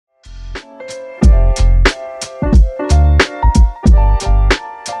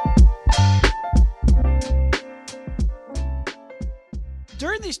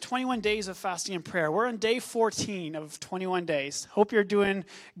21 days of fasting and prayer. We're on day 14 of 21 days. Hope you're doing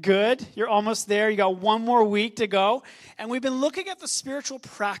good. You're almost there. You got one more week to go. And we've been looking at the spiritual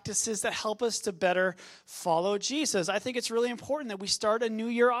practices that help us to better follow Jesus. I think it's really important that we start a new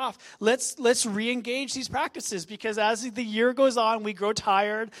year off. Let's re-engage these practices, because as the year goes on, we grow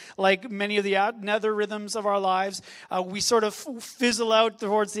tired, like many of the nether rhythms of our lives. We sort of fizzle out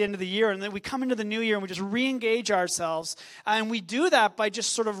towards the end of the year, and then we come into the new year and we just re-engage ourselves. And we do that by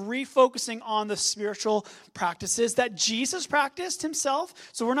just sort of refocusing on the spiritual practices that Jesus practiced himself.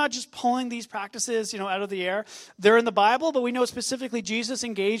 So we're not just pulling these practices, out of the air. They're in the Bible, but we know specifically Jesus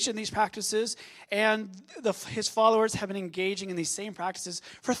engaged in these practices, and his followers have been engaging in these same practices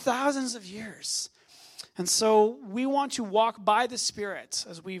for thousands of years. And so we want to walk by the Spirit,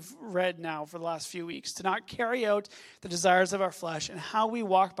 as we've read now for the last few weeks, to not carry out the desires of our flesh. And how we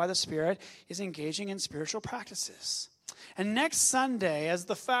walk by the Spirit is engaging in spiritual practices. And next Sunday, as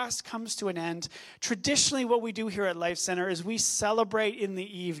the fast comes to an end, traditionally what we do here at Life Center is we celebrate in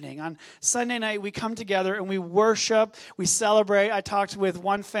the evening. On Sunday night, we come together and we worship, we celebrate. I talked with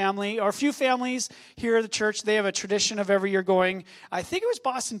one family, or a few families here at the church. They have a tradition of every year going, I think it was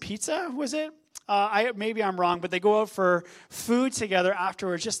Boston Pizza, was it? Maybe I'm wrong, but they go out for food together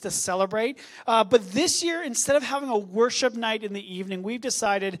afterwards just to celebrate. But this year, instead of having a worship night in the evening, we've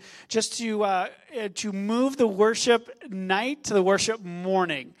decided just to move the worship night to the worship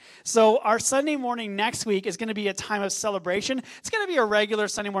morning. So our Sunday morning next week is going to be a time of celebration. It's going to be a regular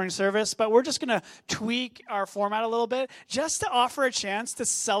Sunday morning service, but we're just going to tweak our format a little bit just to offer a chance to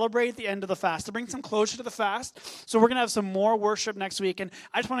celebrate the end of the fast, to bring some closure to the fast. So we're going to have some more worship next week. And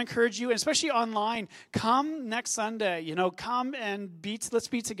I just want to encourage you, and especially online, come next Sunday. Come and let's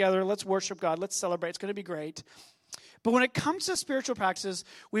be together. Let's worship God. Let's celebrate. It's going to be great. But when it comes to spiritual practices,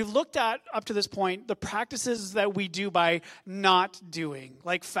 we've looked at, up to this point, the practices that we do by not doing,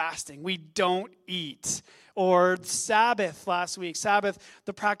 like fasting. We don't eat. Or Sabbath last week. Sabbath,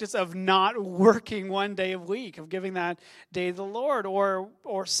 the practice of not working one day a week, of giving that day to the Lord, or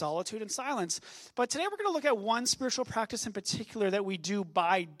solitude and silence. But today we're going to look at one spiritual practice in particular that we do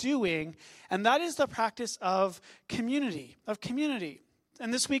by doing, and that is the practice of community.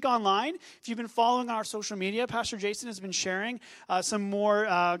 And this week online, if you've been following our social media, Pastor Jason has been sharing some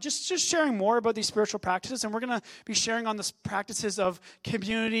more, just sharing more about these spiritual practices. And we're going to be sharing on the practices of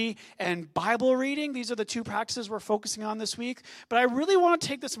community and Bible reading. These are the two practices we're focusing on this week. But I really want to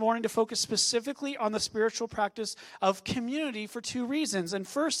take this morning to focus specifically on the spiritual practice of community for two reasons. And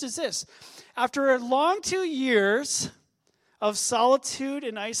first is this. After a long 2 years of solitude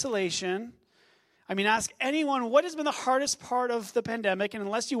and isolation, ask anyone, what has been the hardest part of the pandemic? And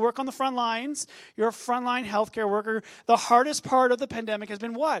unless you work on the front lines, you're a frontline healthcare worker, the hardest part of the pandemic has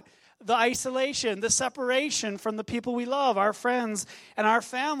been what? The isolation, the separation from the people we love, our friends and our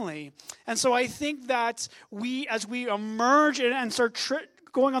family. And so I think that as we emerge and start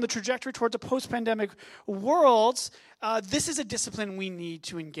going on the trajectory towards a post-pandemic world, this is a discipline we need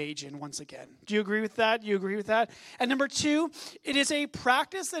to engage in once again. Do you agree with that? And number two, it is a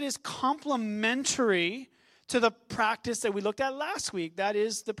practice that is complementary to the practice that we looked at last week. That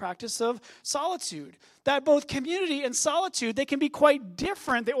is the practice of solitude. That both community and solitude, they can be quite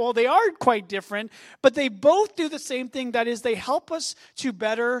different. They are quite different, but they both do the same thing. That is, they help us to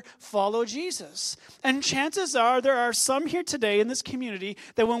better follow Jesus. And chances are there are some here today in this community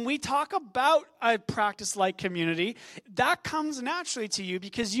that when we talk about a practice like community, that comes naturally to you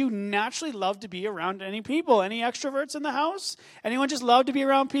because you naturally love to be around any people. Any extroverts in the house? Anyone just love to be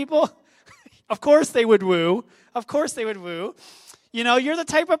around people? Of course they would woo. You're the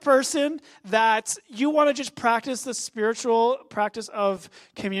type of person that you want to just practice the spiritual practice of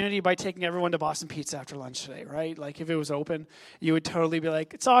community by taking everyone to Boston Pizza after lunch today, right? Like if it was open, you would totally be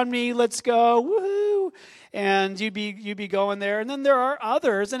like, it's on me, let's go, woohoo. And you'd be going there. And then there are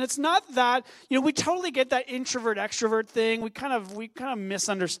others, and it's not that, we totally get that introvert-extrovert thing. We kind of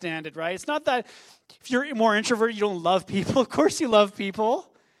misunderstand it, right? It's not that if you're more introvert, you don't love people. Of course you love people.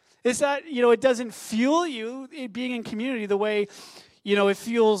 Is that, it doesn't fuel you being in community the way, it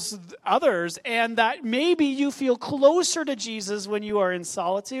fuels others. And that maybe you feel closer to Jesus when you are in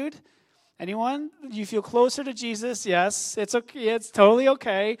solitude. Anyone? You feel closer to Jesus? Yes, it's okay. It's totally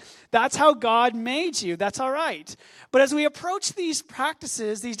okay. That's how God made you. That's all right. But as we approach these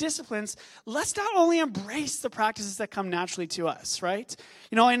practices, these disciplines, let's not only embrace the practices that come naturally to us, right?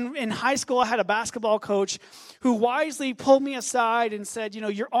 In high school, I had a basketball coach who wisely pulled me aside and said,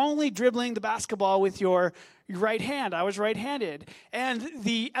 you're only dribbling the basketball with your right hand. I was right-handed. And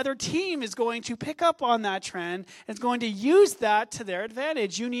the other team is going to pick up on that trend and is going to use that to their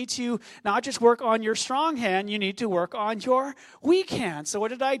advantage. You need to not just work on your strong hand, you need to work on your weak hand. So what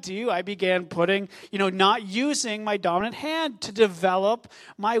did I do? I began not using my dominant hand to develop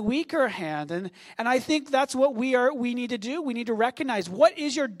my weaker hand. And I think that's what we need to do. We need to recognize, what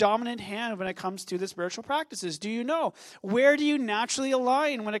is your dominant hand when it comes to the spiritual practices? Do you know? Where do you naturally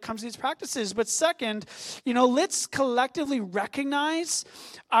align when it comes to these practices? But second, let's collectively recognize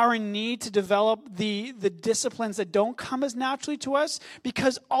our need to develop the disciplines that don't come as naturally to us,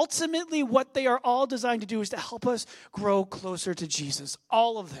 because ultimately what they are all designed to do is to help us grow closer to Jesus.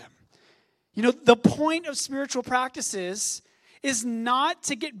 All of them. The point of spiritual practices is not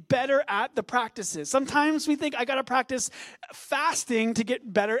to get better at the practices. Sometimes we think, I got to practice fasting to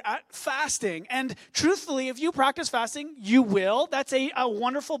get better at fasting. And truthfully, if you practice fasting, you will. That's a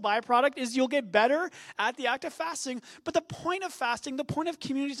wonderful byproduct, is you'll get better at the act of fasting. But the point of fasting, the point of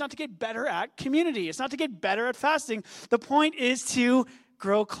community is not to get better at community. It's not to get better at fasting. The point is to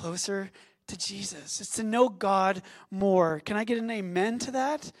grow closer to Jesus. It's to know God more. Can I get an amen to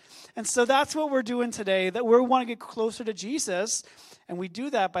that? And so that's what we're doing today, that we want to get closer to Jesus, and we do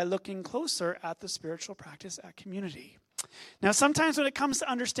that by looking closer at the spiritual practice at community. Now, sometimes when it comes to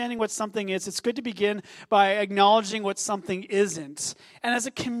understanding what something is, it's good to begin by acknowledging what something isn't. And as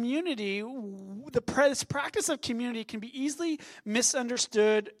a community, this practice of community can be easily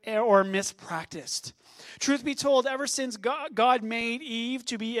misunderstood or mispracticed. Truth be told, ever since God made Eve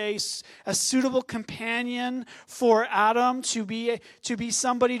to be a suitable companion for Adam, to be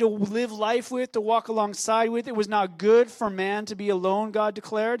somebody to live life with, to walk alongside with, it was not good for man to be alone, God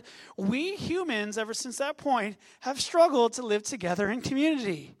declared. We humans, ever since that point, have struggled to live together in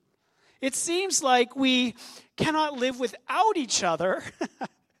community. It seems like we cannot live without each other,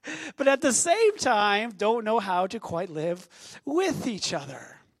 but at the same time, don't know how to quite live with each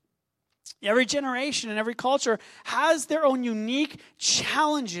other. Every generation and every culture has their own unique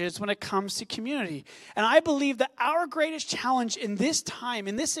challenges when it comes to community. And I believe that our greatest challenge in this time,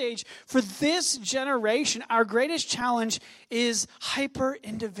 in this age, for this generation, our greatest challenge is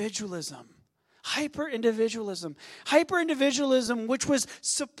hyper-individualism. Hyper-individualism. Hyper-individualism, which was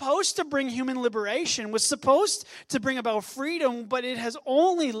supposed to bring human liberation, was supposed to bring about freedom, but it has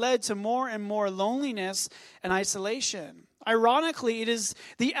only led to more and more loneliness and isolation. Ironically, it is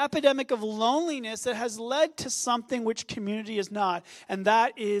the epidemic of loneliness that has led to something which community is not, and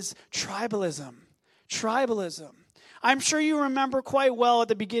that is tribalism. Tribalism. I'm sure you remember quite well at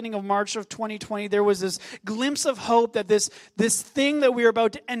the beginning of March of 2020, there was this glimpse of hope that this thing that we were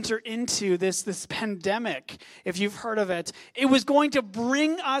about to enter into, this pandemic, if you've heard of it, it was going to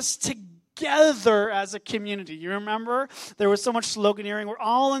bring us together as a community. You remember? There was so much sloganeering. We're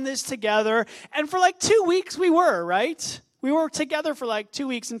all in this together. And for like 2 weeks we were, right? We were together for like 2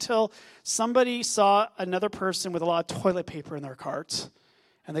 weeks until somebody saw another person with a lot of toilet paper in their cart.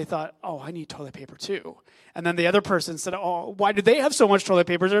 And they thought, oh, I need toilet paper too. And then the other person said, oh, why do they have so much toilet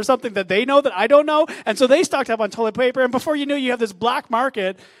paper? Is there something that they know that I don't know? And so they stocked up on toilet paper. And before you knew, you have this black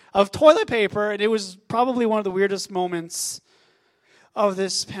market of toilet paper. And it was probably one of the weirdest moments of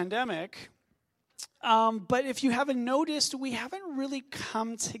this pandemic. But if you haven't noticed, we haven't really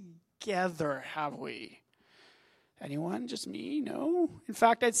come together, have we? Anyone? Just me? No? In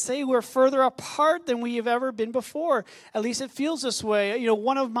fact, I'd say we're further apart than we have ever been before. At least it feels this way.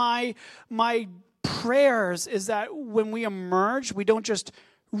 One of my prayers is that when we emerge, we don't just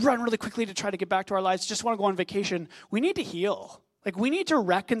run really quickly to try to get back to our lives, just want to go on vacation. We need to heal. We need to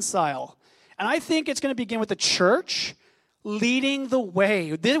reconcile. And I think it's going to begin with the church leading the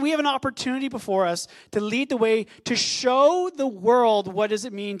way. We have an opportunity before us to lead the way, to show the world what does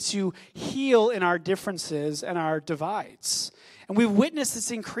it mean to heal in our differences and our divides. And we've witnessed this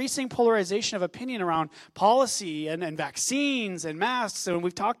increasing polarization of opinion around policy and vaccines and masks, and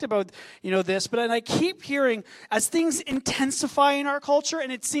we've talked about this, but I keep hearing, as things intensify in our culture,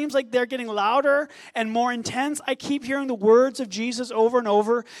 and it seems like they're getting louder and more intense, I keep hearing the words of Jesus over and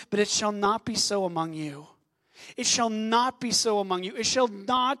over, but it shall not be so among you. It shall not be so among you. It shall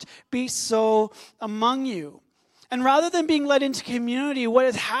not be so among you. And rather than being led into community, what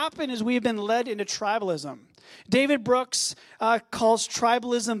has happened is we have been led into tribalism. David Brooks calls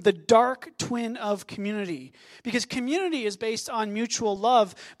tribalism the dark twin of community, because community is based on mutual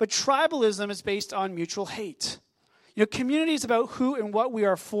love, but tribalism is based on mutual hate. Community is about who and what we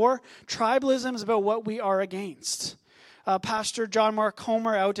are for. Tribalism is about what we are against. Pastor John Mark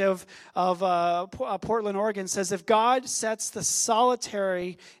Comer out of Portland, Oregon says, if God sets the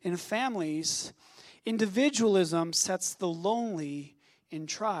solitary in families, individualism sets the lonely in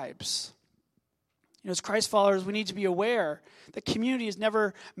tribes. As Christ followers, we need to be aware that community is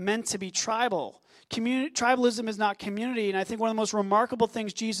never meant to be tribal. Tribalism is not community, and I think one of the most remarkable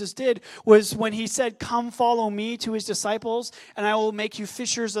things Jesus did was when he said, "Come follow me," to his disciples, "and I will make you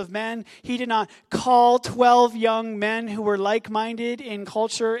fishers of men." He did not call 12 young men who were like-minded in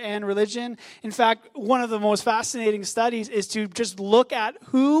culture and religion. In fact, one of the most fascinating studies is to just look at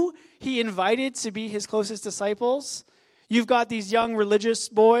who he invited to be his closest disciples. You've got these young religious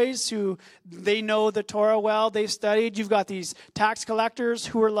boys who they know the Torah well, they've studied. You've got these tax collectors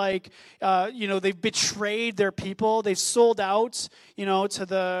who are like, they've betrayed their people. They've sold out, to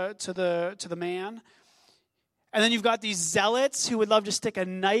the man. And then you've got these zealots who would love to stick a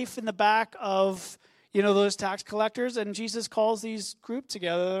knife in the back of, those tax collectors. And Jesus calls these group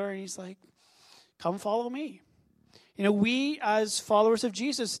together and he's like, "Come follow me." We as followers of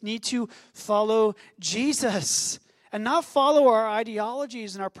Jesus need to follow Jesus and not follow our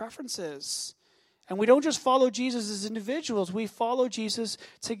ideologies and our preferences. And we don't just follow Jesus as individuals, we follow Jesus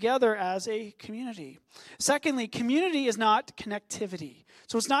together as a community. Secondly, community is not connectivity.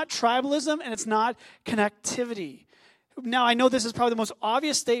 So it's not tribalism and it's not connectivity. Now, I know this is probably the most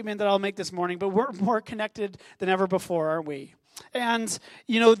obvious statement that I'll make this morning, but we're more connected than ever before, aren't we? And,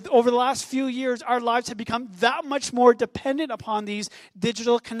 over the last few years, our lives have become that much more dependent upon these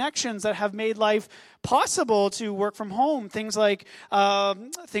digital connections that have made life possible to work from home. Things like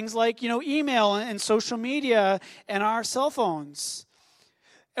email and social media and our cell phones.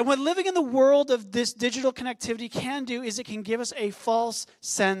 And what living in the world of this digital connectivity can do is it can give us a false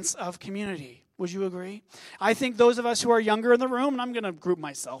sense of community. Would you agree? I think those of us who are younger in the room, and I'm going to group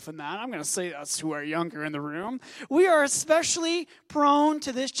myself in that, I'm going to say us who are younger in the room, we are especially prone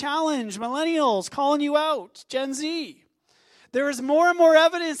to this challenge. Millennials, calling you out. Gen Z. There is more and more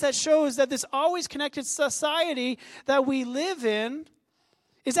evidence that shows that this always connected society that we live in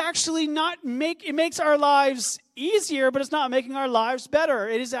is actually it makes our lives easier, but it's not making our lives better.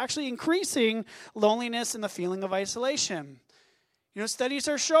 It is actually increasing loneliness and the feeling of isolation. Studies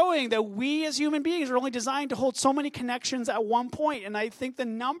are showing that we as human beings are only designed to hold so many connections at one point, and I think the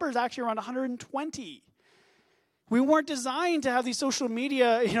number is actually around 120. We weren't designed to have these social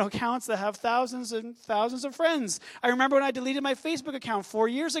media, accounts that have thousands and thousands of friends. I remember when I deleted my Facebook account 4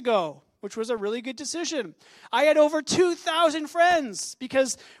 years ago, which was a really good decision. I had over 2,000 friends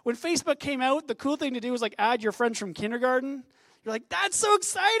because when Facebook came out, the cool thing to do was add your friends from kindergarten. You're like, that's so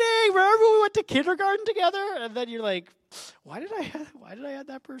exciting! Remember we went to kindergarten together? And then you're like, why did I add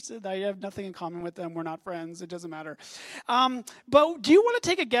that person? I have nothing in common with them. We're not friends. It doesn't matter. But do you want to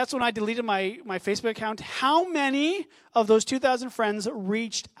take a guess when I deleted my Facebook account? How many of those 2,000 friends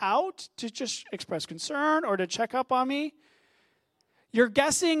reached out to just express concern or to check up on me? You're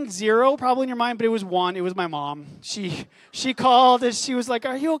guessing 0 probably in your mind, but it was 1. It was my mom. She called and she was like,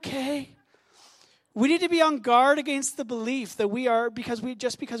 "Are you okay?" We need to be on guard against the belief that because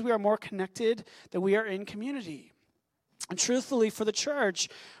we are more connected, that we are in community. And truthfully, for the church,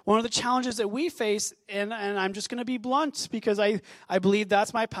 one of the challenges that we face, and I'm just going to be blunt because I believe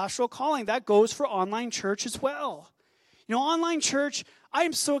that's my pastoral calling, that goes for online church as well. Online church, I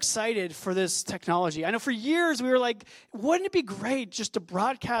am so excited for this technology. I know for years we were like, wouldn't it be great just to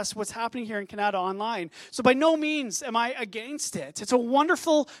broadcast what's happening here in Canada online? So by no means am I against it. It's a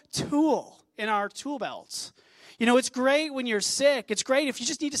wonderful tool in our tool belts. It's great when you're sick. It's great if you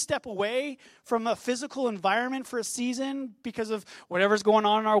just need to step away from a physical environment for a season because of whatever's going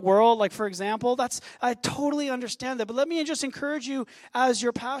on in our world. Like, for example, I totally understand that. But let me just encourage you as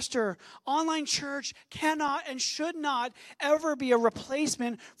your pastor. Online church cannot and should not ever be a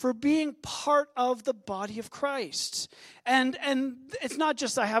replacement for being part of the body of Christ. And it's not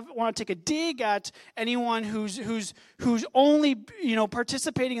just want to take a dig at anyone who's only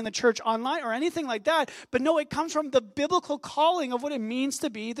participating in the church online or anything like that. But no, it comes from the biblical calling of what it means to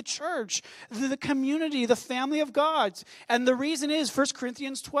be the church, the community, the family of God. And the reason is 1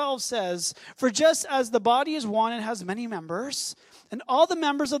 Corinthians 12 says, "For just as the body is one and has many members, and all the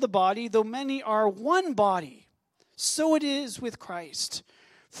members of the body, though many, are one body, so it is with Christ.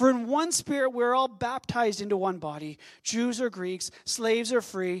 For in one Spirit we're all baptized into one body, Jews or Greeks, slaves or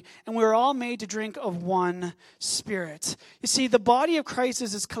free, and we're all made to drink of one Spirit." You see, the body of Christ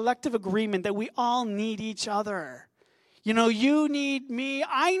is this collective agreement that we all need each other. You need me,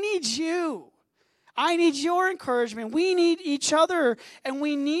 I need you. I need your encouragement. We need each other, and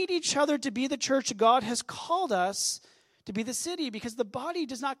we need each other to be the church God has called us to be the city, because the body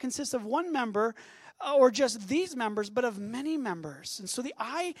does not consist of one member, or just these members, but of many members. And so the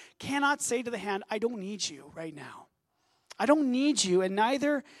eye cannot say to the hand, "I don't need you right now. I don't need you," and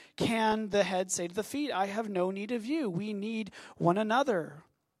neither can the head say to the feet, "I have no need of you." We need one another.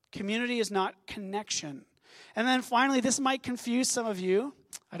 Community is not connection. And then finally, this might confuse some of you.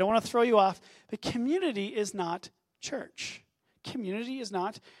 I don't want to throw you off, but community is not church. Community is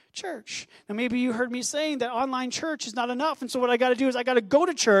not church. Now, maybe you heard me saying that online church is not enough, and so what I got to do is I got to go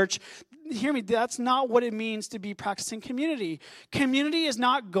to church. Hear me, that's not what it means to be practicing community. Community is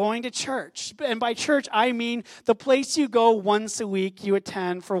not going to church. And by church, I mean the place you go once a week, you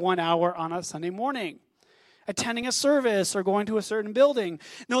attend for 1 hour on a Sunday morning. Attending a service or going to a certain building.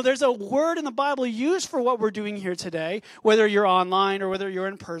 No, there's a word in the Bible used for what we're doing here today, whether you're online or whether you're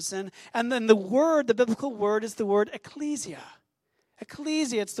in person. And then the biblical word is the word ecclesia.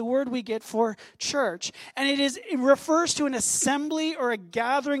 Ecclesia, it's the word we get for church. And it refers to an assembly or a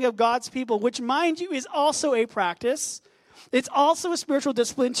gathering of God's people, which, mind you, is also a practice. It's also a spiritual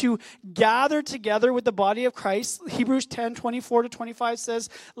discipline to gather together with the body of Christ. Hebrews 10:24-25 says,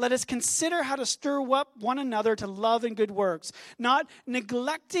 "Let us consider how to stir up one another to love and good works, not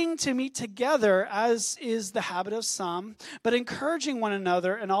neglecting to meet together as is the habit of some, but encouraging one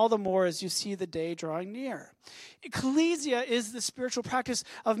another, and all the more as you see the day drawing near." Ecclesia is the spiritual practice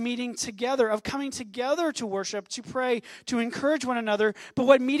of meeting together, of coming together to worship, to pray, to encourage one another. But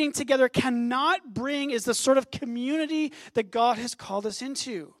what meeting together cannot bring is the sort of community that God has called us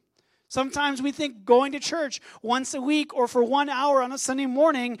into. Sometimes we think going to church once a week or for 1 hour on a Sunday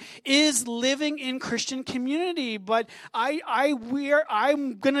morning is living in Christian community. But I'm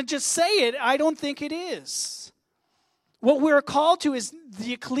going to just say it, I don't think it is. What we're called to is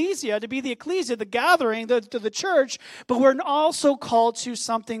the ecclesia, to be the ecclesia, the gathering, the church, but we're also called to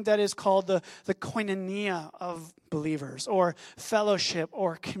something that is called the koinonia of believers, or fellowship,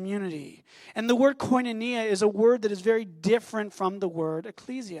 or community. And the word koinonia is a word that is very different from the word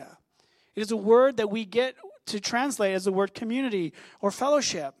ecclesia. It is a word that we get to translate as the word community or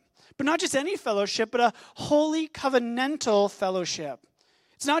fellowship. But not just any fellowship, but a holy covenantal fellowship.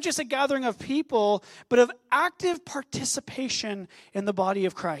 It's not just a gathering of people, but of active participation in the body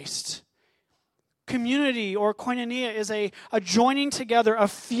of Christ. Community or koinonia is a joining together, a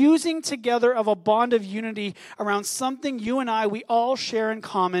fusing together of a bond of unity around something you and we all share in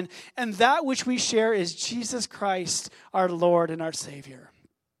common. And that which we share is Jesus Christ, our Lord and our Savior.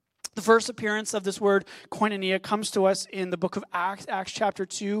 The first appearance of this word koinonia comes to us in the book of Acts chapter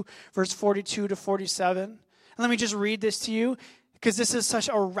 2, verse 42-47. And let me just read this to you, because this is such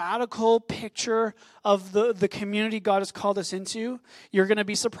a radical picture of the community God has called us into. You're going to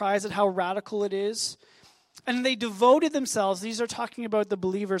be surprised at how radical it is. And they devoted themselves. These are talking about the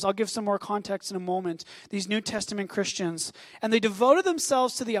believers. I'll give some more context in a moment. These New Testament Christians. And they devoted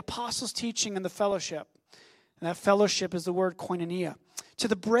themselves to the apostles' teaching and the fellowship. And that fellowship is the word koinonia. To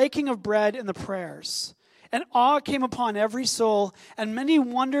the breaking of bread and the prayers. And awe came upon every soul, and many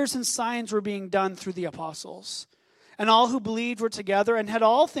wonders and signs were being done through the apostles. And all who believed were together and had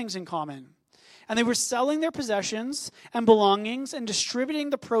all things in common. And they were selling their possessions and belongings and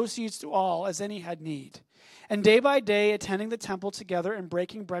distributing the proceeds to all as any had need. And day by day, attending the temple together and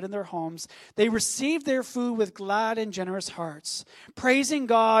breaking bread in their homes, they received their food with glad and generous hearts, praising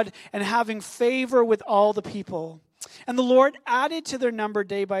God and having favor with all the people. And the Lord added to their number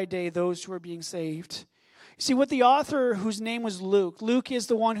day by day those who were being saved. See, what the author, whose name was Luke is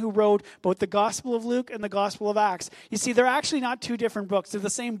the one who wrote both the Gospel of Luke and the Gospel of Acts. You see, they're actually not two different books. They're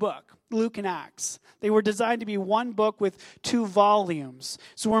the same book, Luke and Acts. They were designed to be one book with 2 volumes.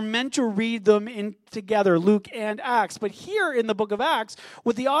 So we're meant to read them in together, Luke and Acts. But here in the book of Acts,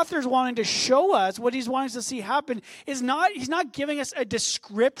 what the author is wanting to show us, what he's wanting to see happen, is he's not giving us a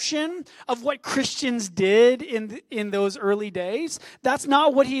description of what Christians did in those early days. That's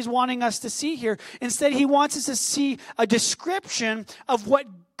not what he's wanting us to see here. Instead, he wants us to see a description of what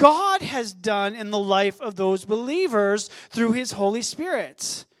God has done in the life of those believers through his Holy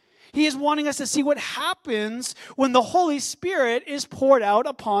Spirit. He is wanting us to see what happens when the Holy Spirit is poured out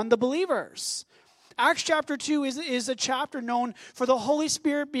upon the believers. Acts chapter 2 is a chapter known for the Holy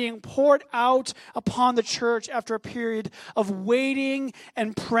Spirit being poured out upon the church after a period of waiting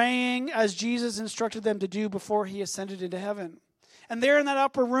and praying as Jesus instructed them to do before he ascended into heaven. And there in that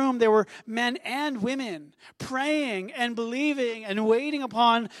upper room, there were men and women praying and believing and waiting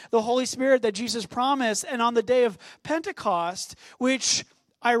upon the Holy Spirit that Jesus promised. And on the day of Pentecost, which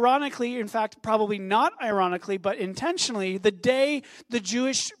ironically, in fact, probably not ironically, but intentionally, the day the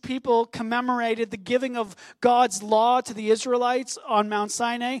Jewish people commemorated the giving of God's law to the Israelites on Mount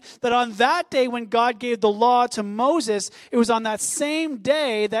Sinai, that on that day when God gave the law to Moses, it was on that same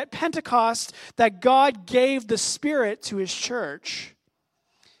day, that Pentecost, that God gave the Spirit to his church.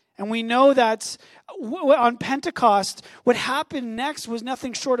 And we know that on Pentecost, what happened next was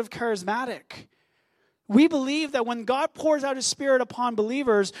nothing short of charismatic. We believe that when God pours out his Spirit upon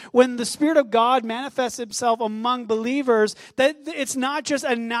believers, when the Spirit of God manifests himself among believers, that it's not just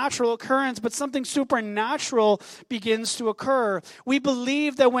a natural occurrence, but something supernatural begins to occur. We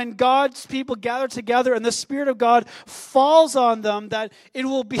believe that when God's people gather together and the Spirit of God falls on them, that it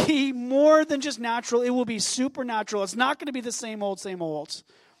will be more than just natural, it will be supernatural. It's not going to be the same old, same old.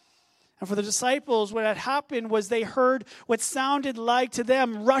 And for the disciples, what had happened was they heard what sounded like to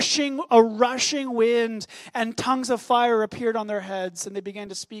them a rushing wind, and tongues of fire appeared on their heads, and they began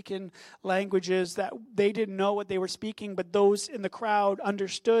to speak in languages that they didn't know what they were speaking, but those in the crowd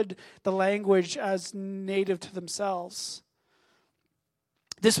understood the language as native to themselves.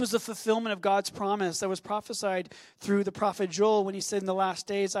 This was the fulfillment of God's promise that was prophesied through the prophet Joel when he said, "In the last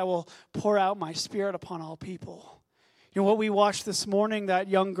days I will pour out my Spirit upon all people." You know what we watched this morning, that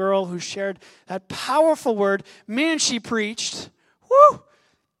young girl who shared that powerful word, man, she preached. Woo!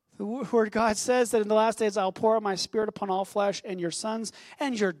 The word of God says that in the last days I'll pour out my Spirit upon all flesh, and your sons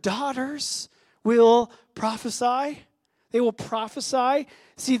and your daughters will prophesy. They will prophesy.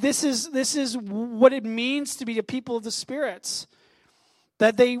 See, this is what it means to be a people of the spirits.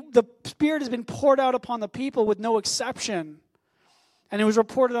 That the Spirit has been poured out upon the people with no exception. And it was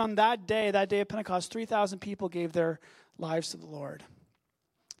reported on that day of Pentecost, 3,000 people gave their lives to the Lord.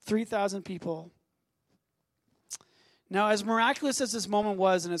 3,000 people. Now, as miraculous as this moment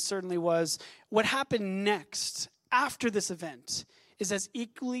was, and it certainly was, what happened next after this event is as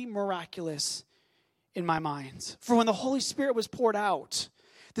equally miraculous in my mind. For when the Holy Spirit was poured out,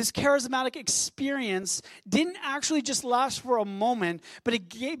 this charismatic experience didn't actually just last for a moment, but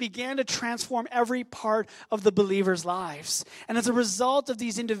it began to transform every part of the believers' lives. And as a result of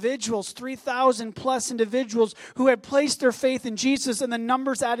these individuals, 3,000 plus individuals who had placed their faith in Jesus, and the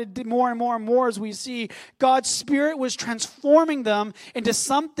numbers added more and more and more as we see, God's Spirit was transforming them into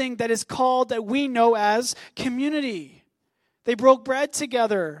something that is called, that we know as, community. They broke bread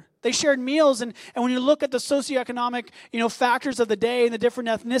together. They shared meals, and when you look at the socioeconomic, factors of the day and the different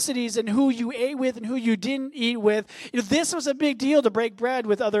ethnicities and who you ate with and who you didn't eat with, this was a big deal to break bread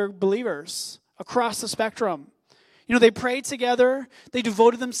with other believers across the spectrum. They prayed together. They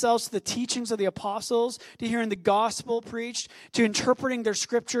devoted themselves to the teachings of the apostles, to hearing the gospel preached, to interpreting their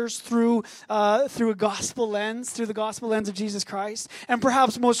scriptures through a gospel lens, through the gospel lens of Jesus Christ. And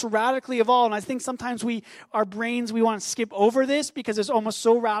perhaps most radically of all, and I think sometimes we want to skip over this because it's almost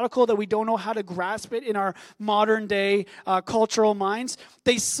so radical that we don't know how to grasp it in our modern day cultural minds.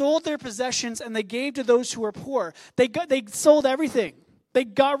 They sold their possessions and they gave to those who were poor. They sold everything. They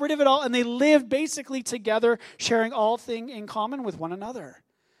got rid of it all, and they lived basically together, sharing all things in common with one another.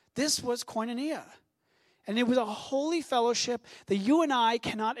 This was koinonia. And it was a holy fellowship that you and I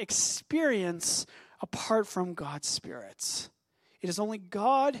cannot experience apart from God's Spirit. It is only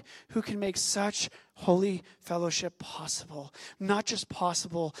God who can make such holy fellowship possible. Not just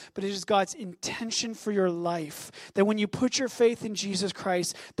possible, but it is God's intention for your life. That when you put your faith in Jesus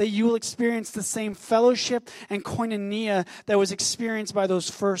Christ, that you will experience the same fellowship and koinonia that was experienced by those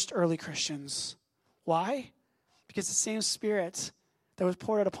first early Christians. Why? Because the same Spirit that was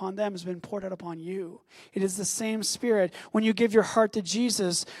poured out upon them has been poured out upon you. It is the same Spirit. When you give your heart to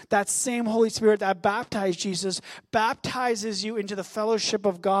Jesus, that same Holy Spirit that baptized Jesus baptizes you into the fellowship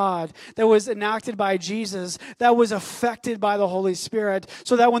of God that was enacted by Jesus, that was affected by the Holy Spirit,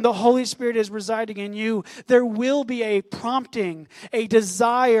 so that when the Holy Spirit is residing in you, there will be a prompting, a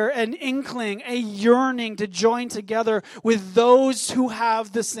desire, an inkling, a yearning to join together with those who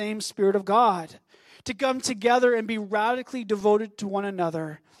have the same Spirit of God, to come together and be radically devoted to one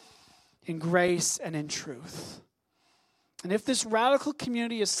another in grace and in truth. And if this radical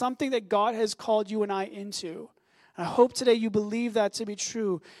community is something that God has called you and I into, and I hope today you believe that to be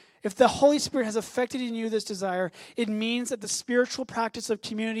true, if the Holy Spirit has affected in you this desire, it means that the spiritual practice of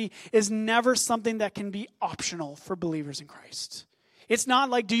community is never something that can be optional for believers in Christ. It's not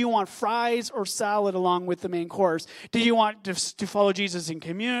like, do you want fries or salad along with the main course? Do you want to follow Jesus in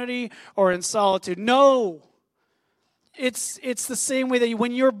community or in solitude? No. It's the same way that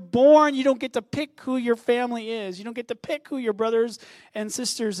when you're born, you don't get to pick who your family is. You don't get to pick who your brothers and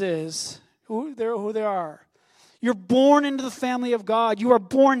sisters is, who they are. You're born into the family of God. You are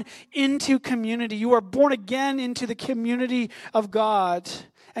born into community. You are born again into the community of God.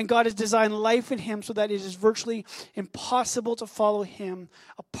 And God has designed life in Him so that it is virtually impossible to follow Him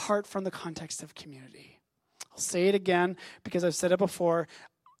apart from the context of community. I'll say it again because I've said it before.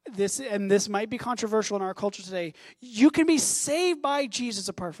 This might be controversial in our culture today. You can be saved by Jesus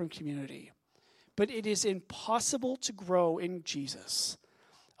apart from community. But it is impossible to grow in Jesus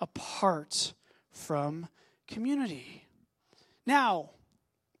apart from community. Now,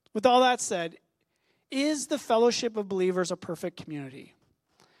 with all that said, Is the fellowship of believers a perfect community?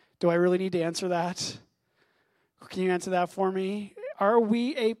 Do I really need to answer that? Can you answer that for me? Are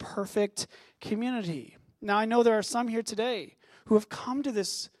we a perfect community? Now, I know there are some here today who have come to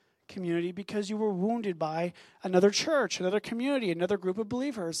this community because you were wounded by another church, another community, another group of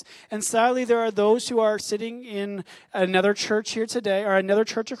believers. And sadly, there are those who are sitting in another church here today, or another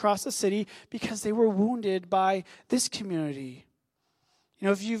church across the city, because they were wounded by this community. You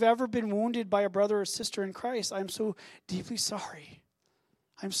know, if you've ever been wounded by a brother or sister in Christ, I'm so deeply sorry.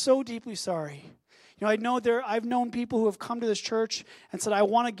 I'm so deeply sorry. You know, I've known people who have come to this church and said, I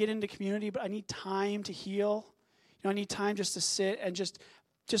want to get into community, but I need time to heal. You know, I need time just to sit and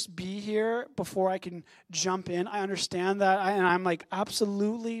just be here before I can jump in. I understand that. And I'm like,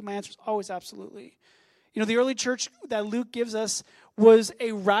 absolutely. My answer is always absolutely. You know, the early church that Luke gives us was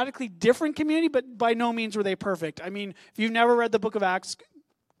a radically different community, but by no means were they perfect. I mean, if you've never read the book of Acts,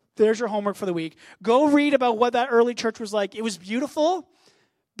 there's your homework for the week. Go read about what that early church was like. It was beautiful,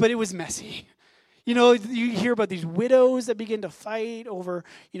 but it was messy. You know, you hear about these widows that begin to fight over,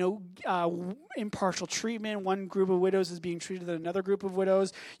 impartial treatment. One group of widows is being treated than another group of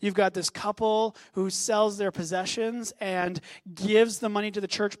widows. You've got this couple who sells their possessions and gives the money to the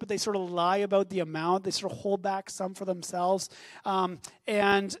church, but they sort of lie about the amount. They sort of hold back some for themselves.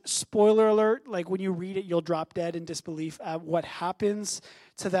 And spoiler alert, like when you read it, you'll drop dead in disbelief at what happens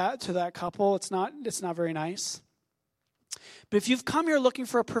to that couple. It's not very nice. But if you've come here looking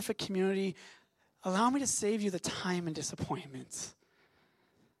for a perfect community, allow me to save you the time and disappointment.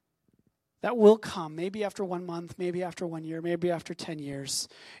 That will come, maybe after 1 month, maybe after 1 year, maybe after 10 years.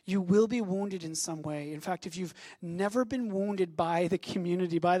 You will be wounded in some way. In fact, if you've never been wounded by the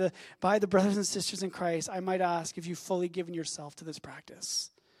community, by the brothers and sisters in Christ, I might ask if you've fully given yourself to this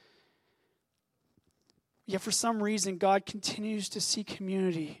practice. Yet for some reason, God continues to see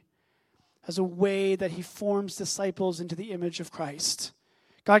community as a way that he forms disciples into the image of Christ.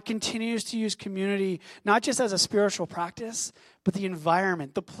 God continues to use community not just as a spiritual practice, but the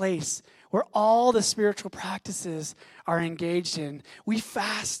environment, the place where all the spiritual practices are engaged in. We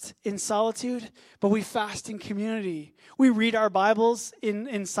fast in solitude, but we fast in community. We read our Bibles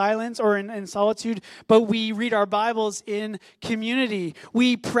in silence or in solitude, but we read our Bibles in community.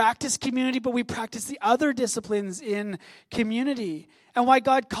 We practice community, but we practice the other disciplines in community. And why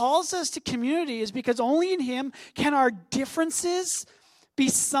God calls us to community is because only in him can our differences be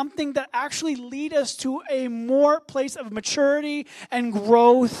something that actually lead us to a more place of maturity and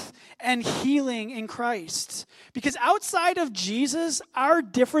growth and healing in Christ. Because outside of Jesus, our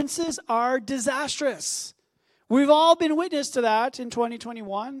differences are disastrous. We've all been witness to that in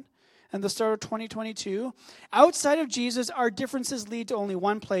 2021 and the start of 2022. Outside of Jesus, our differences lead to only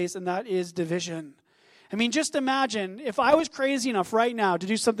one place, and that is division. I mean, just imagine if I was crazy enough right now to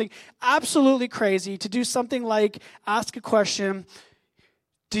do something absolutely crazy, to do something like ask a question,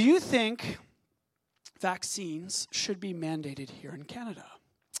 do you think vaccines should be mandated here in Canada?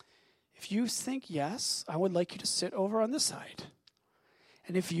 If you think yes, I would like you to sit over on this side.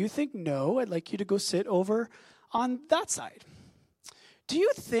 And if you think no, I'd like you to go sit over on that side. Do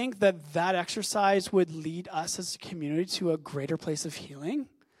you think that exercise would lead us as a community to a greater place of healing?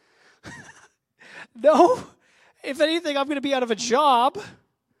 No. If anything, I'm going to be out of a job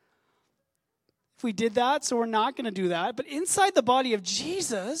if we did that, so we're not going to do that. But inside the body of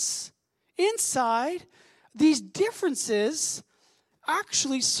Jesus, inside, these differences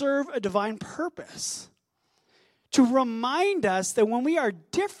actually serve a divine purpose. To remind us that when we are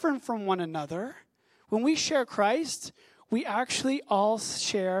different from one another, when we share Christ, we actually all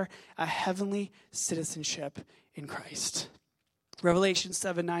share a heavenly citizenship in Christ. Revelation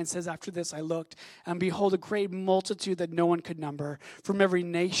 7:9 says, after this I looked, and behold, a great multitude that no one could number, from every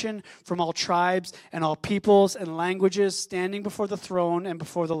nation, from all tribes, and all peoples and languages, standing before the throne and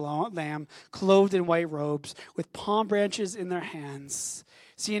before the Lamb, clothed in white robes, with palm branches in their hands.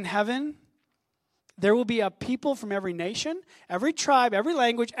 See, in heaven, there will be a people from every nation, every tribe, every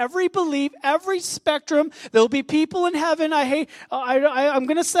language, every belief, every spectrum. There will be people in heaven, I'm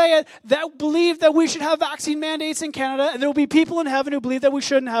going to say it, that believe that we should have vaccine mandates in Canada. And there will be people in heaven who believe that we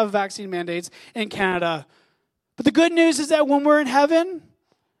shouldn't have vaccine mandates in Canada. But the good news is that when we're in heaven,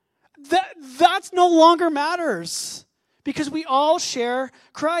 that's no longer matters. Because we all share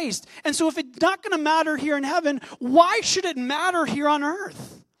Christ. And so if it's not going to matter here in heaven, why should it matter here on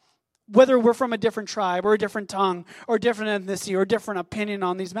earth? whether we're from a different tribe or a different tongue or different ethnicity or different opinion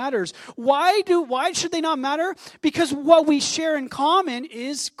on these matters. Why should they not matter? Because what we share in common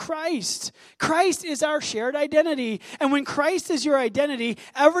is Christ. Christ is our shared identity. And when Christ is your identity,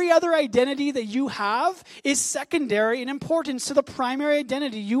 every other identity that you have is secondary in importance to the primary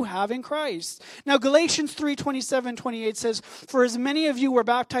identity you have in Christ. Now, Galatians 3:27-28 says, "For as many of you were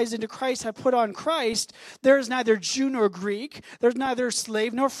baptized into Christ have put on Christ, there is neither Jew nor Greek, there's neither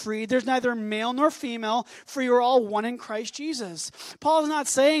slave nor free, there's neither male nor female, for you are all one in Christ Jesus." Paul is not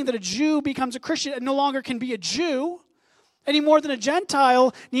saying that a Jew becomes a Christian and no longer can be a Jew, any more than a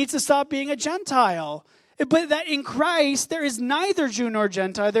Gentile needs to stop being a Gentile. But that in Christ, there is neither Jew nor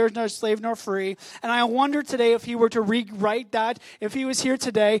Gentile, there is no slave nor free. And I wonder today, if he were to rewrite that, if he was here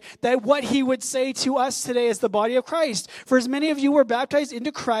today, that what he would say to us today as the body of Christ. For as many of you who were baptized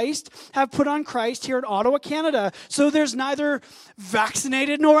into Christ have put on Christ here in Ottawa, Canada. So there's neither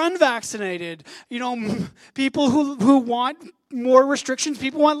vaccinated nor unvaccinated. People who want more restrictions,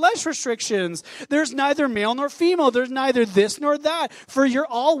 people want less restrictions. There's neither male nor female. There's neither this nor that. For you're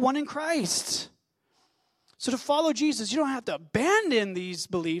all one in Christ. So to follow Jesus, you don't have to abandon these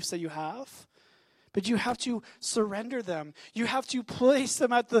beliefs that you have, but you have to surrender them. You have to place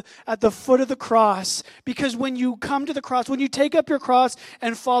them at the foot of the cross, because when you come to the cross, when you take up your cross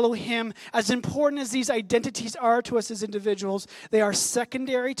and follow him, as important as these identities are to us as individuals, they are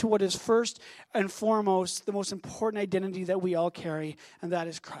secondary to what is first and foremost the most important identity that we all carry, and that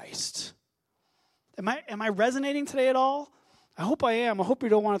is Christ. Am I resonating today at all? I hope I am. I hope you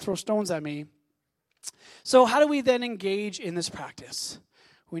don't want to throw stones at me. So how do we then engage in this practice?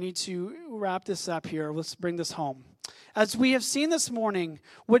 We need to wrap this up here. Let's bring this home. As we have seen this morning,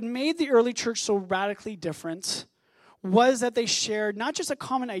 what made the early church so radically different was that they shared not just a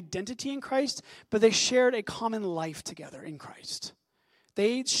common identity in Christ, but they shared a common life together in Christ.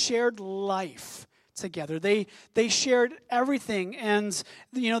 They shared life together. They shared everything, and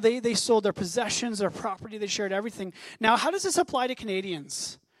they sold their possessions, their property. They shared everything. Now, how does this apply to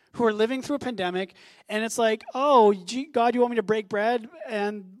Canadians who are living through a pandemic, and it's like, oh, gee, God, you want me to break bread,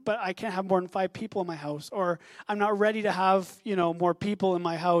 but I can't have more than 5 people in my house, or I'm not ready to have, more people in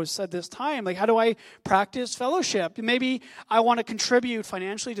my house at this time. Like, how do I practice fellowship? Maybe I want to contribute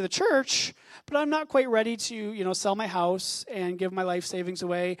financially to the church, but I'm not quite ready to, sell my house and give my life savings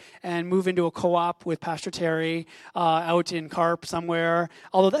away and move into a co-op with Pastor Terry out in Carp somewhere.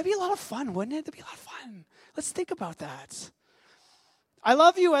 Although that'd be a lot of fun, wouldn't it? That'd be a lot of fun. Let's think about that. I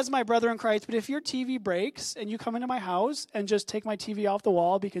love you as my brother in Christ, but if your TV breaks and you come into my house and just take my TV off the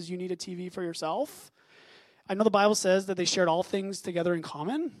wall because you need a TV for yourself, I know the Bible says that they shared all things together in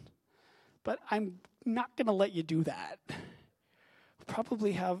common, but I'm not going to let you do that.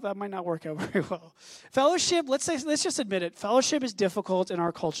 That might not work out very well. Fellowship, let's just admit it. Fellowship is difficult in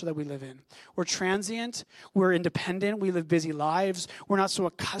our culture that we live in. We're transient. We're independent. We live busy lives. We're not so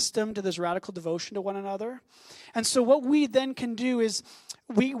accustomed to this radical devotion to one another. And so what we then can do is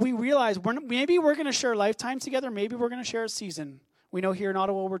we realize maybe we're going to share a lifetime together. Maybe we're going to share a season. We know here in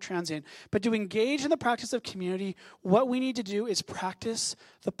Ottawa we're transient. But to engage in the practice of community, what we need to do is practice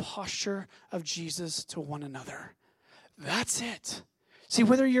the posture of Jesus to one another. That's it. See,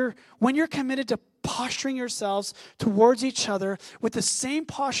 when you're committed to posturing yourselves towards each other with the same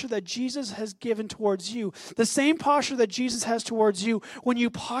posture that Jesus has given towards you, the same posture that Jesus has towards you, when you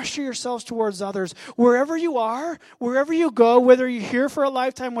posture yourselves towards others, wherever you are, wherever you go, whether you're here for a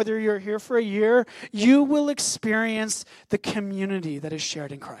lifetime, whether you're here for a year, you will experience the community that is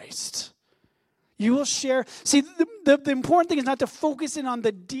shared in Christ. You will share. See, the important thing is not to focus in on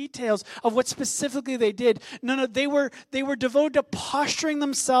the details of what specifically they did. No, they were devoted to posturing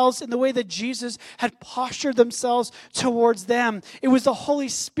themselves in the way that Jesus had postured themselves towards them. It was the Holy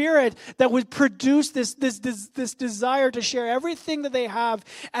Spirit that would produce this desire to share everything that they have.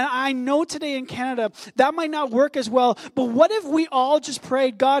 And I know today in Canada, that might not work as well. But what if we all just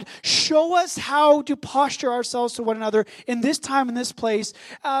prayed, God, show us how to posture ourselves to one another in this time, in this place,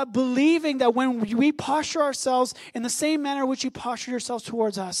 believing that when we posture ourselves in the same manner in which you posture yourselves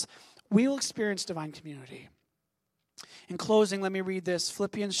towards us, we will experience divine community. In closing, let me read this.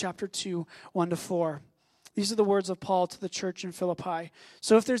 Philippians chapter 2, 1-4. These are the words of Paul to the church in Philippi.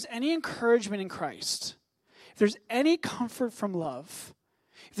 So if there's any encouragement in Christ, if there's any comfort from love,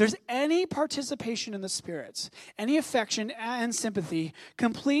 if there's any participation in the Spirit, any affection and sympathy,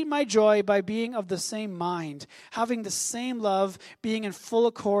 complete my joy by being of the same mind, having the same love, being in full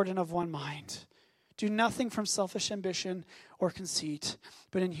accord and of one mind. Do nothing from selfish ambition or conceit,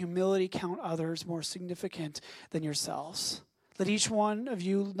 but in humility count others more significant than yourselves. Let each one of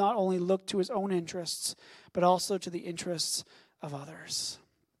you not only look to his own interests, but also to the interests of others.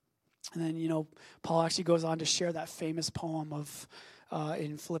 And then, Paul actually goes on to share that famous poem of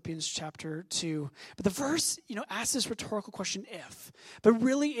in Philippians chapter 2. But the verse, asks this rhetorical question, if. But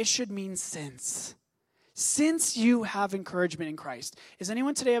really, it should mean since. Since you have encouragement in Christ. Does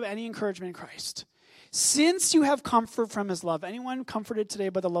anyone today have any encouragement in Christ? Since you have comfort from his love. Anyone comforted today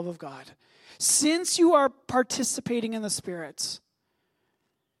by the love of God? Since you are participating in the Spirit,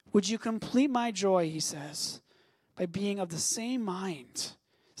 would you complete my joy, he says, by being of the same mind.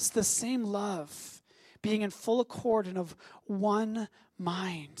 It's the same love, being in full accord and of one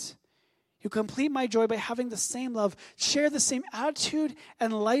mind. You complete my joy by having the same love, share the same attitude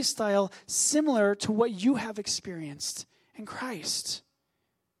and lifestyle similar to what you have experienced in Christ.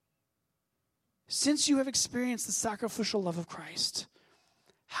 Since you have experienced the sacrificial love of Christ,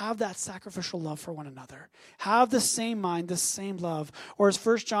 have that sacrificial love for one another. Have the same mind, the same love. Or as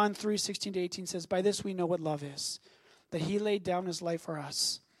 1 John 3:16-18 says, by this we know what love is, that he laid down his life for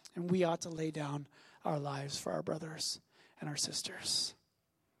us, and we ought to lay down our lives for our brothers and our sisters.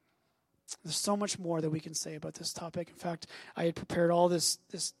 There's so much more that we can say about this topic. In fact, I had prepared all this.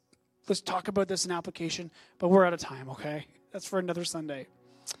 Let's talk about this in application, but we're out of time, okay? That's for another Sunday.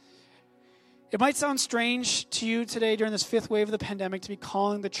 It might sound strange to you today during this fifth wave of the pandemic to be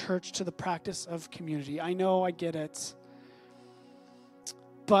calling the church to the practice of community. I know, I get it.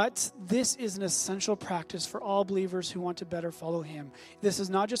 But this is an essential practice for all believers who want to better follow him. This is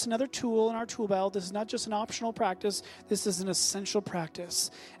not just another tool in our tool belt. This is not just an optional practice. This is an essential practice.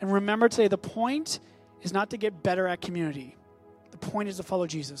 And remember today, the point is not to get better at community. The point is to follow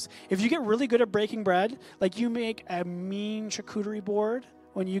Jesus. If you get really good at breaking bread, like you make a mean charcuterie board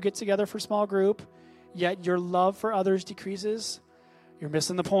when you get together for small group, yet your love for others decreases, you're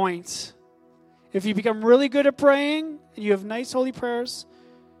missing the point. If you become really good at praying, and you have nice holy prayers,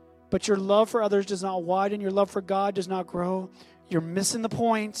 but your love for others does not widen, your love for God does not grow, you're missing the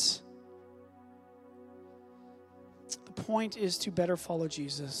point. The point is to better follow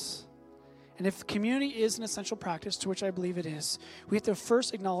Jesus. And if community is an essential practice, to which I believe it is, we have to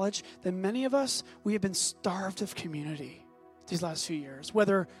first acknowledge that many of us, we have been starved of community these last few years,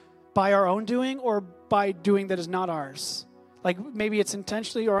 whether by our own doing or by doing that is not ours. Like maybe it's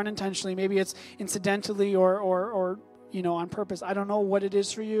intentionally or unintentionally, maybe it's incidentally or on purpose. I don't know what it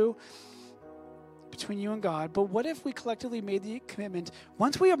is for you between you and God, but what if we collectively made the commitment,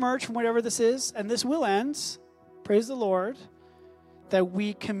 once we emerge from whatever this is, and this will end, praise the Lord, that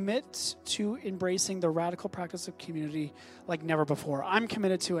we commit to embracing the radical practice of community like never before. I'm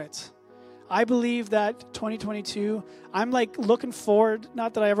committed to it. I believe that 2022, I'm looking forward,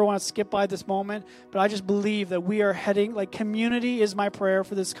 not that I ever want to skip by this moment, but I just believe that we are heading, community is my prayer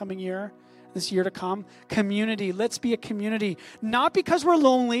for this coming year, this year to come. Community, let's be a community. Not because we're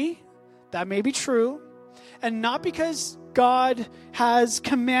lonely, that may be true, and not because God has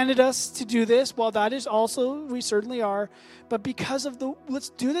commanded us to do this, while that is also, we certainly are, but let's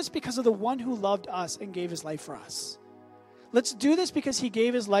do this because of the one who loved us and gave his life for us. Let's do this because he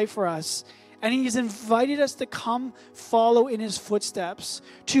gave his life for us, and he's invited us to come follow in his footsteps,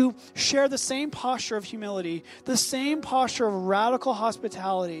 to share the same posture of humility, the same posture of radical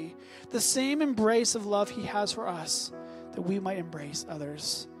hospitality, the same embrace of love he has for us, that we might embrace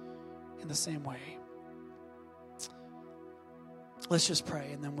others in the same way. Let's just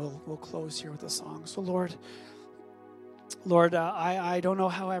pray, and then we'll close here with a song. So Lord, I don't know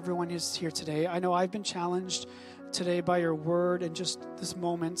how everyone is here today. I know I've been challenged today by your word and just this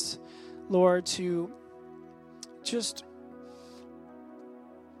moment, Lord, to just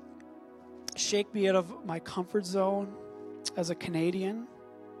shake me out of my comfort zone as a Canadian.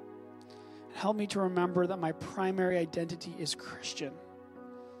 Help me to remember that my primary identity is Christian.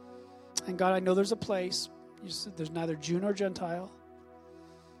 And God, I know there's a place. You said there's neither Jew nor Gentile.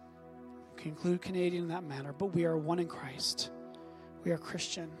 You can include Canadian in that manner, but we are one in Christ. We are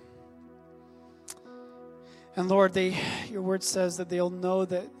Christian. And Lord, your word says that they'll know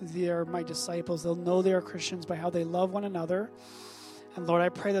that they are my disciples. They'll know they are Christians by how they love one another. And Lord, I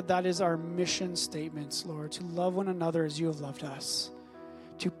pray that that is our mission statements, Lord, to love one another as you have loved us.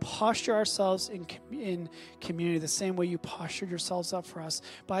 To posture ourselves in community the same way you postured yourselves up for us,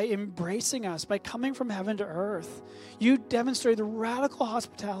 by embracing us, by coming from heaven to earth. You demonstrated radical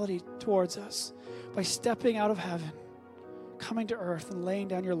hospitality towards us by stepping out of heaven, coming to earth and laying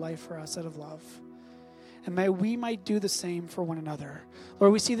down your life for us out of love. And we might do the same for one another.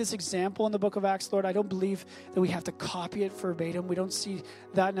 Lord, we see this example in the book of Acts, Lord. I don't believe that we have to copy it verbatim. We don't see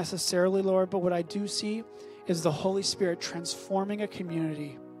that necessarily, Lord. But what I do see is the Holy Spirit transforming a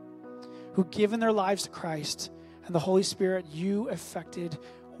community who given their lives to Christ. And the Holy Spirit, you effected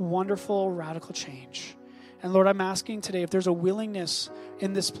wonderful, radical change. And Lord, I'm asking today if there's a willingness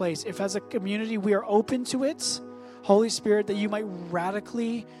in this place, if as a community we are open to it, Holy Spirit, that you might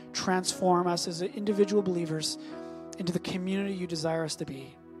radically transform us as individual believers into the community you desire us to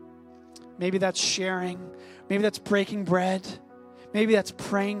be. Maybe that's sharing. Maybe that's breaking bread. Maybe that's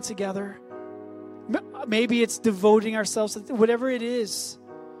praying together. Maybe it's devoting ourselves to whatever it is.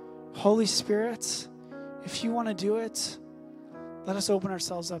 Holy Spirit, if you want to do it, let us open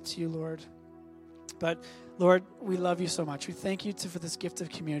ourselves up to you, Lord. But Lord, we love you so much. We thank you for this gift of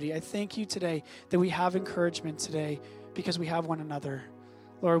community. I thank you today that we have encouragement today because we have one another.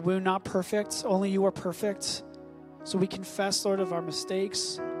 Lord, we're not perfect. Only you are perfect. So we confess, Lord, of our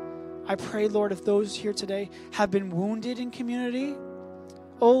mistakes. I pray, Lord, if those here today have been wounded in community,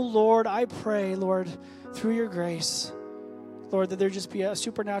 oh, Lord, I pray, Lord, through your grace, Lord, that there just be a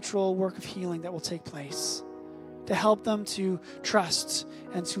supernatural work of healing that will take place to help them to trust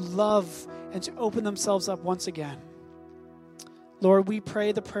and to love and to open themselves up once again. Lord, we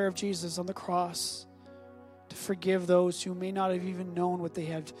pray the prayer of Jesus on the cross to forgive those who may not have even known what they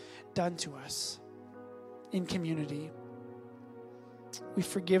have done to us in community. We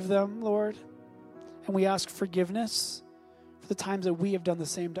forgive them, Lord, and we ask forgiveness for the times that we have done the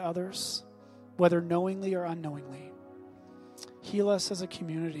same to others, whether knowingly or unknowingly. Heal us as a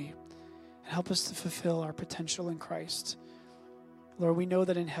community and help us to fulfill our potential in Christ. Lord, we know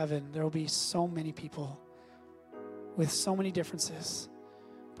that in heaven there will be so many people with so many differences,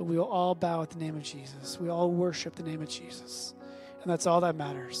 but we will all bow at the name of Jesus. We all worship the name of Jesus, and that's all that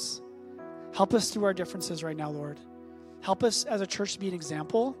matters. Help us through our differences right now, Lord. Help us as a church to be an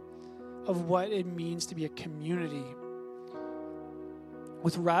example of what it means to be a community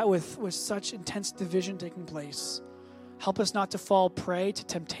with such intense division taking place. Help us not to fall prey to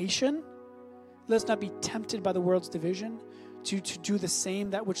temptation. Let's not be tempted by the world's division to do the same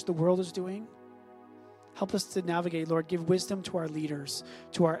that which the world is doing. Help us to navigate, Lord. Give wisdom to our leaders,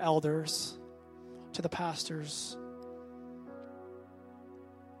 to our elders, to the pastors.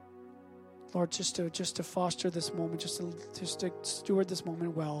 Lord, just to foster this moment, just to steward this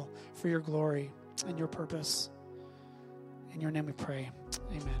moment well for your glory and your purpose. In your name we pray.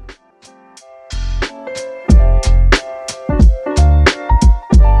 Amen.